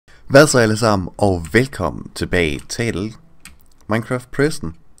Hvad så alle sammen, og velkommen tilbage til Minecraft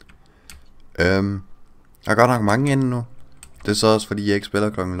Prison. Der er godt nok mange inde nu. Det er så også fordi jeg ikke spiller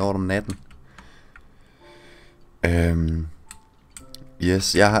klokken lort om natten.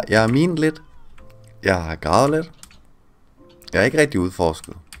 Yes, jeg har minet lidt. Jeg har gravet lidt. Jeg er ikke rigtig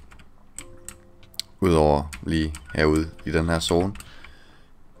udforsket. Udover lige herude i den her zone.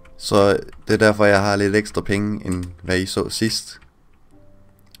 Så det er derfor jeg har lidt ekstra penge end hvad I så sidst.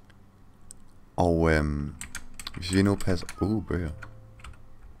 Og hvis vi nu passer... bøger.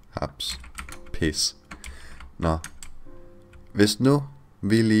 Haps. Pis. Nå. Hvis nu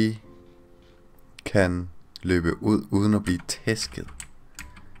vi lige kan løbe ud uden at blive tæsket.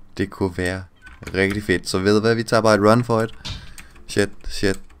 Det kunne være rigtig fedt. Så ved hvad, vi tager bare et run for it.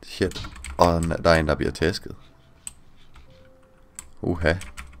 Shit. Og der er en der bliver tæsket. Uha.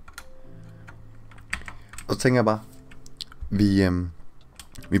 Og så tænker jeg bare,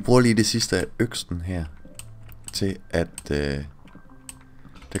 vi bruger lige det sidste af øksen her til at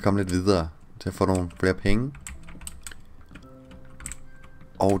det kommer lidt videre, til at få nogle flere penge.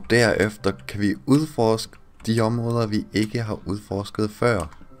 Og derefter kan vi udforske de områder vi ikke har udforsket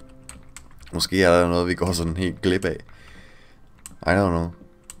før. Måske er der noget vi går sådan helt glip af. I don't know.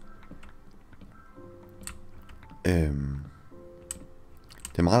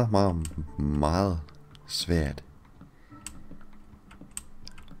 Det er meget svært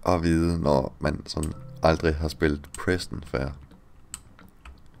at vide, når man sådan aldrig har spillet Preston før.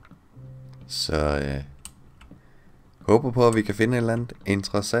 Så håber på at vi kan finde et eller andet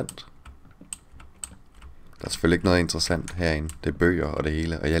interessant. Der er selvfølgelig ikke noget interessant herinde. Det er bøger og det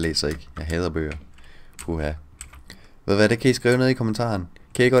hele, og jeg læser ikke. Jeg hader bøger. Puha. Ved hvad, det kan I skrive ned i kommentaren.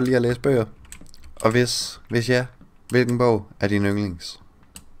 Kan I godt lide at læse bøger? Og hvis ja, hvilken bog er din yndlings?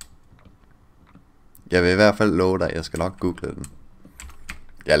 Jeg vil i hvert fald love dig, jeg skal nok google den.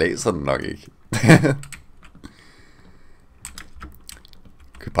 Jeg læser den nok ikke.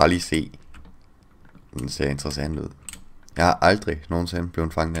 Kan bare lige se. Den ser interessant ud. Jeg har aldrig nogensinde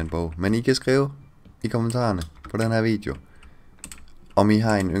blevet fanget af en bog. Men I kan skrive i kommentarerne på den her video, om I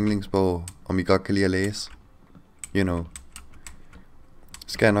har en yndlingsbog, om I godt kan lide at læse. You know.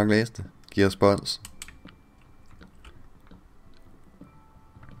 Skal jeg nok læse det. Giv respons.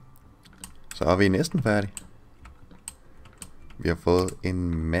 Så er vi næsten færdige. Vi har fået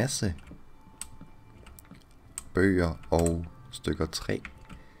en masse bøger og stykker træ.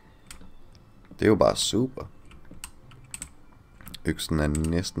 Det er jo bare super. Øksen er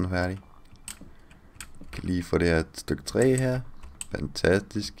næsten færdig. Kan lige få det her stykke træ her.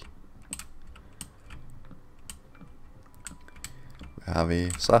 Fantastisk. Hvad har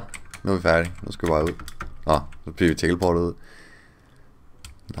vi? Så, nu er vi færdige. Nu skal vi bare ud. Nå, så bliver vi teleportet ud.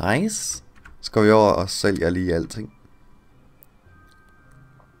 Nice. Så går vi over og sælger lige alting.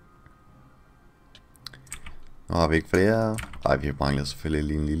 Nu har vi ikke flere. Ej, vi mangler selvfølgelig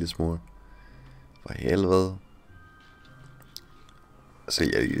lige en lille smule. For helvede. Så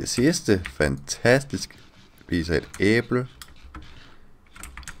jeg lige det sidste. Fantastisk. Viser et æble.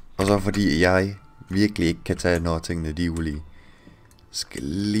 Og så fordi jeg virkelig ikke kan tage, når tingene de er ulige, skal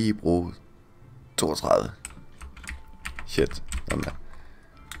lige bruge 32. Shit. Sådan der.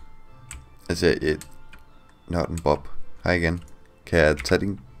 Altså, Nørden Bob. Hej igen. Kan jeg tage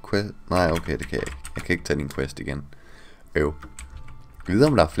din quest? Nej, okay, det kan jeg ikke. Jeg kan ikke tage din quest igen. Jeg ved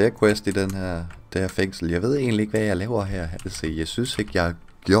om der er flere quest i det her fængsel. Jeg ved egentlig ikke hvad jeg laver her. Altså, jeg synes ikke jeg har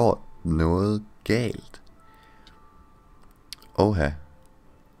gjort noget galt. Oha.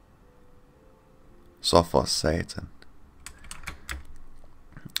 Så for satan.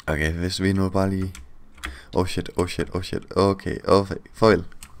 Okay, hvis vi nu bare lige... Oh shit. Okay, farvel.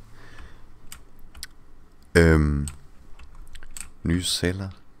 Nye celler.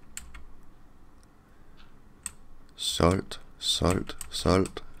 Solgt. Er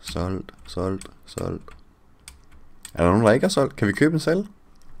der nogen der ikke har solgt? Kan vi købe en celle?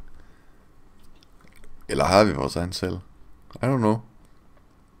 Eller har vi vores egen celle? I don't know.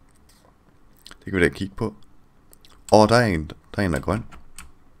 Det kan vi da kigge på. Der er en der er grøn.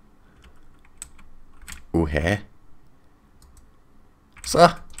 Uha. Så.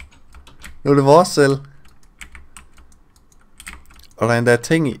 Nu er det vores celle. Og der er endda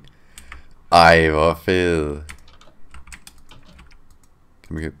ting i. Ej, hvor fed.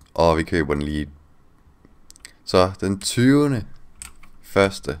 Kan vi købe? Vi køber den lige. Så, den 20.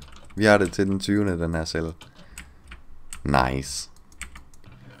 første. Vi har det til den 20. den her celle. Nice.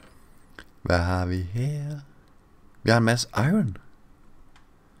 Hvad har vi her? Vi har en masse iron.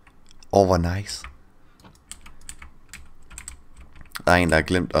 Hvor nice. Der er en der har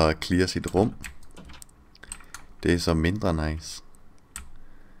glemt at clear sit rum. Det er så mindre nice.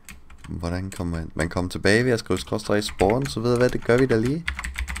 Hvordan kommer man? Man kommer tilbage ved at skrive skråstreg spawn, så ved jeg hvad, det gør vi da lige.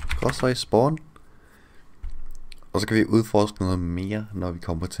 Skråstreg spawn. Og så kan vi udforske noget mere, når vi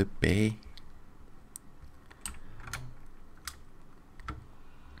kommer tilbage.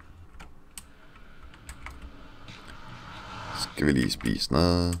 Skal vi lige spise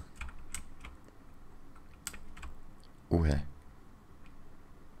noget? Uha.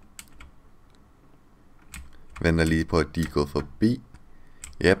 Venter lige på, at de er gået forbi.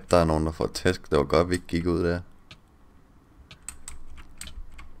 Yep, der er nogen, der får tæsk. Det var godt, vi ikke gik ud der.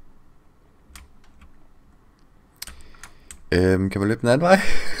 Kan man løbe den anden vej?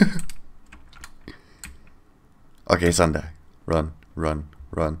 Okay, sådan der. Run, run,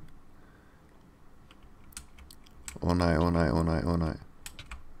 run. Åh nej, åh nej, åh nej, åh nej.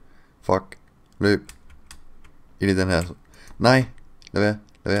 Fuck. Løb. Ind i den her. Nej. Lad være,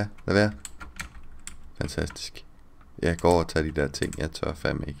 lad være, lad være. Fantastisk. Jeg går og tager de der ting. Jeg tør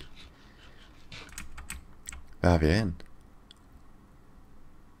fandme ikke. Hvad har vi herinde?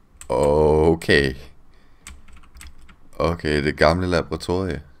 Okay. Okay, det gamle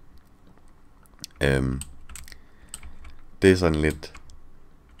laboratorie. Det er sådan lidt...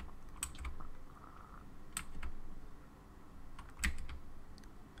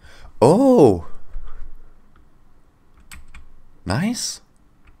 Oh! Nice!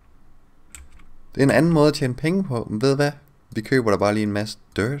 Det er en anden måde at tjene penge på. Men ved hvad? Vi køber der bare lige en masse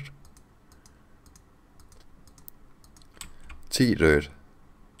dirt. 10 dirt.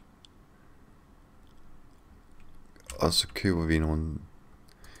 Og så køber vi nogle...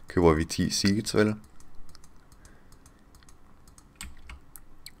 Køber vi 10 seeds, vel?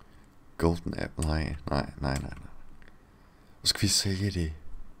 Golden apple, nej. Og skal vi sælge det?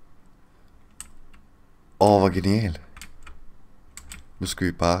 Hvor genialt. Nu skal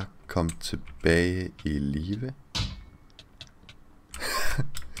vi bare komme tilbage i live.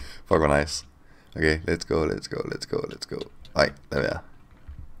 Fuck, hvor nice. Okay, let's go. Ej, lad være.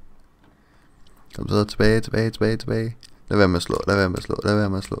 Kom så tilbage. Lad være med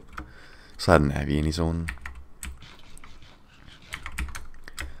at slå. Sådan er vi inde i zonen.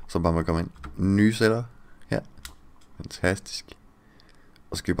 Så bare må komme ind. Nye celler her. Fantastisk.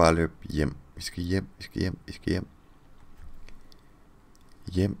 Og så skal vi bare løbe hjem. Vi skal hjem. Hjem.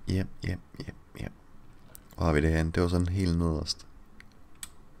 Hvor har vi det herinde? Det var sådan helt nederst.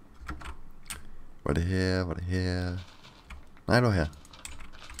 Var det her? Nej, det var her.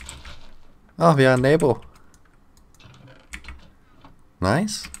 Vi har en nabo.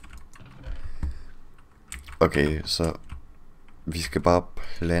 Nice. Okay, så vi skal bare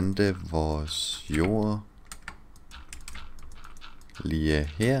plante vores jord lige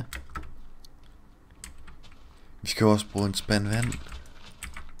her. Vi skal også bruge en spand vand.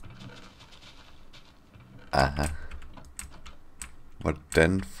 Aha.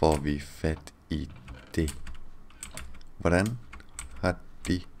 Hvordan får vi fat i det? Hvordan har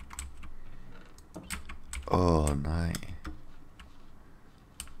de... nej.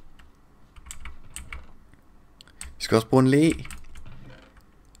 Vi skal også bruge en le.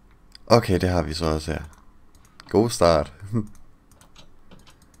 Okay, det har vi så også her. God start.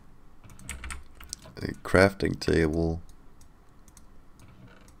 Crafting table.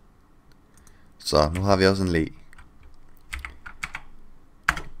 Så, nu har vi også en le.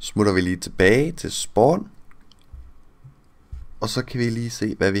 Smutter vi lige tilbage til spawn. Og så kan vi lige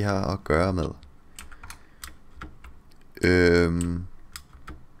se, hvad vi har at gøre med.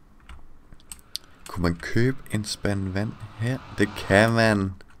 Kunne man købe en spand vand her? Det kan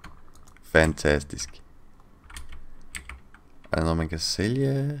man. Fantastisk. Er der noget man kan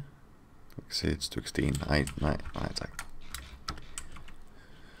sælge? Man kan sælge et stykke sten. Nej tak.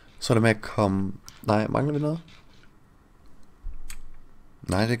 Så er det med at komme... Nej, mangler vi noget?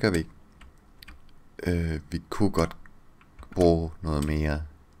 Nej, det gør vi ikke. Vi kunne godt bruge noget mere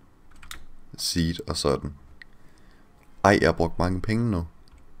seed og sådan. Ej, jeg har brugt mange penge nu.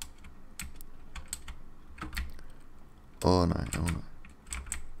 Åh nej.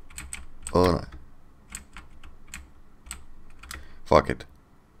 Fuck it.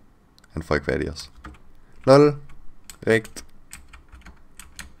 Han får ikke fat i os. Lol. Rigt.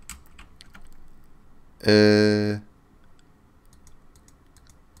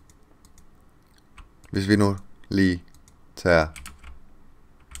 Hvis vi nu lige tager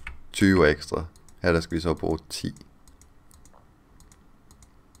 20 ekstra. Her der skal vi så bruge 10.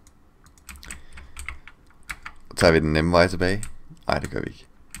 Og tager vi den nemme vej tilbage? Nej, det gør vi ikke.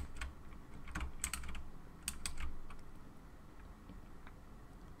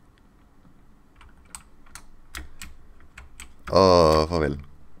 Og farvel.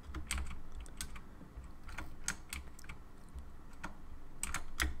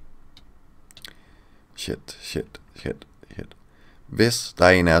 Shit. Hvis der er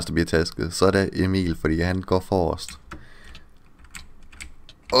en af os, der bliver tasket, så er det Emil, fordi han går forrest.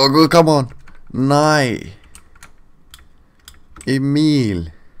 Gud, come on. Nej.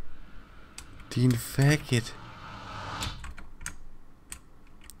 Emil. Din faggot.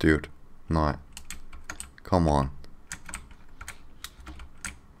 Dude. Nej. Come on.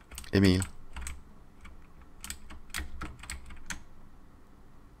 Emil.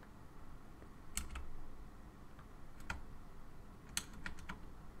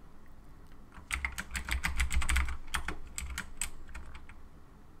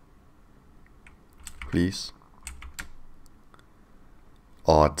 Please.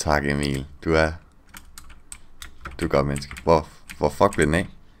 Tak Emil. Du er godt menneske. Hvor fuck blev den af?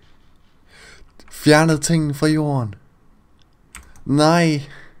 Fjernet tingene fra jorden. Nej.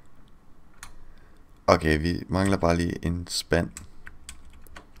 Okay, vi mangler bare lige en spand.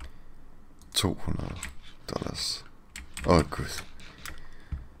 $200. Gud.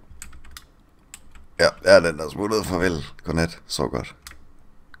 Ja, den er smuttet. Farvel. Godnat. Så godt.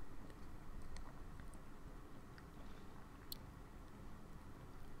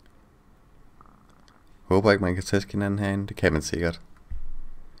 Håber ikke man kan tæske hinanden herinde. Det kan man sikkert.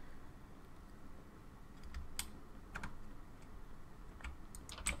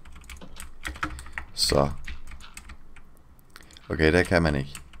 Så. Okay, der kan man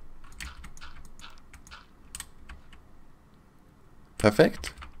ikke.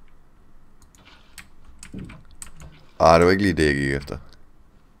 Perfekt. Det var ikke lige det, jeg gik efter.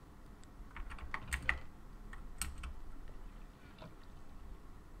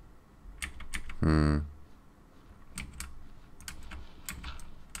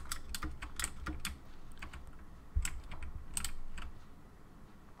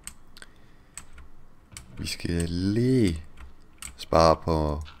 Vi skal lige spare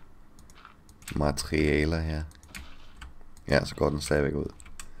på materialer her. Ja, så går den stadigvæk ud.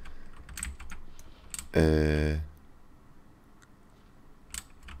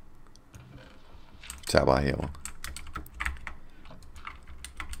 Tager bare herover.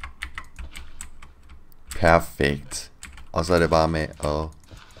 Perfekt. Og så er det bare med at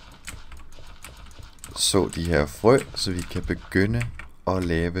så de her frø, så vi kan begynde at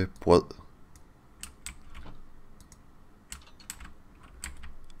lave brød.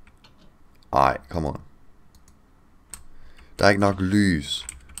 Ej, come on. Der er ikke nok lys.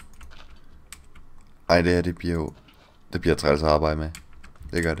 Ej, det her, det bliver træls at arbejde med.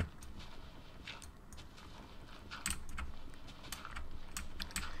 Det gør det.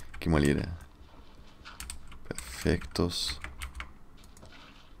 Giv mig lige det. Perfektus.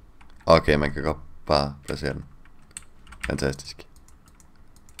 Okay, man kan godt bare placere den. Fantastisk.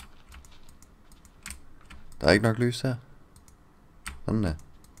 Der er ikke nok lys her. Sådan der.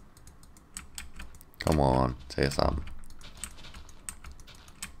 Come on, tag jer sammen.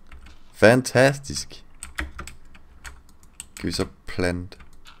 Fantastisk. Kan vi så plante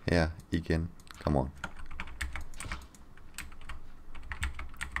her igen? Come on.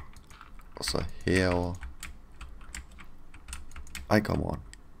 Og så herover. Ej, come on.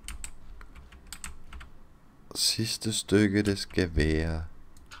 Og sidste stykke, det skal være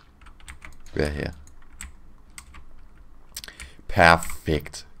her.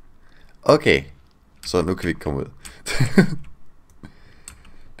 Perfekt. Okay. Så nu kan vi ikke komme ud.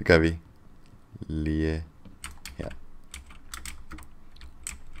 Det gør vi lige her.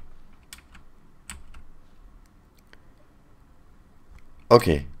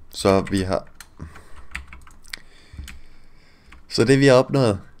 Okay, så vi har... Så det vi har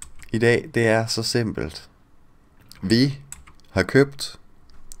opnået i dag, det er så simpelt. Vi har købt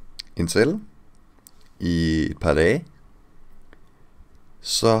en celle i et par dage.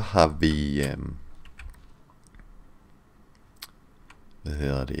 Så har vi... hvad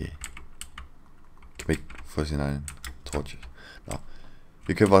hedder det? Kan man ikke få sin egen torch? Nå.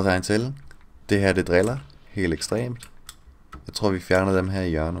 Vi køber vores egen celle. Det her, det driller helt ekstremt. Jeg tror vi fjerner dem her i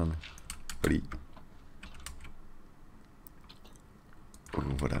hjørnerne. Fordi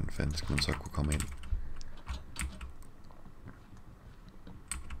hvordan fanden skal man så kunne komme ind?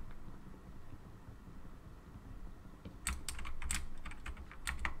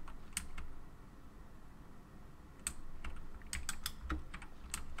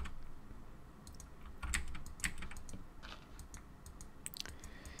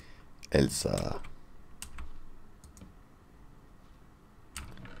 Altså...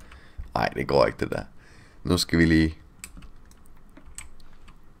 Nej, det går ikke det der. Nu skal vi lige...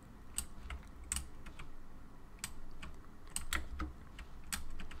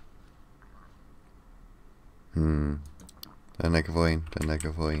 Den der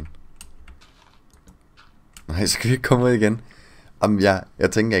kan få en. Nej, så kan vi ikke komme ud igen. Jamen,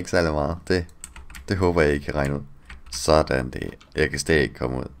 jeg tænker ikke særlig meget. Det håber jeg, I kan regne ud. Sådan det. Jeg kan stadig ikke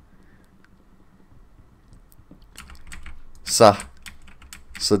komme ud.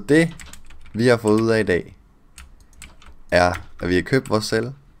 Så det, vi har fået ud af i dag, er, at vi har købt vores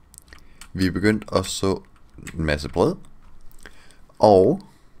celle. Vi er begyndt at så en masse brød. Og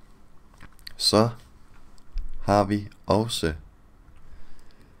så har vi også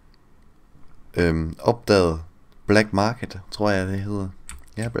opdaget Black Market, tror jeg det hedder.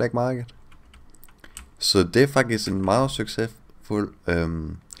 Ja, Black Market. Så det er faktisk en meget succesfuld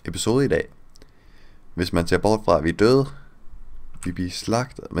episode i dag. Hvis man ser bort fra, at vi er døde, vi bliver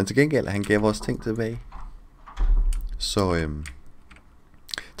slagtet, men til gengæld han gav vores ting tilbage. Så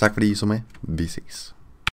tak fordi I så med. Vi ses.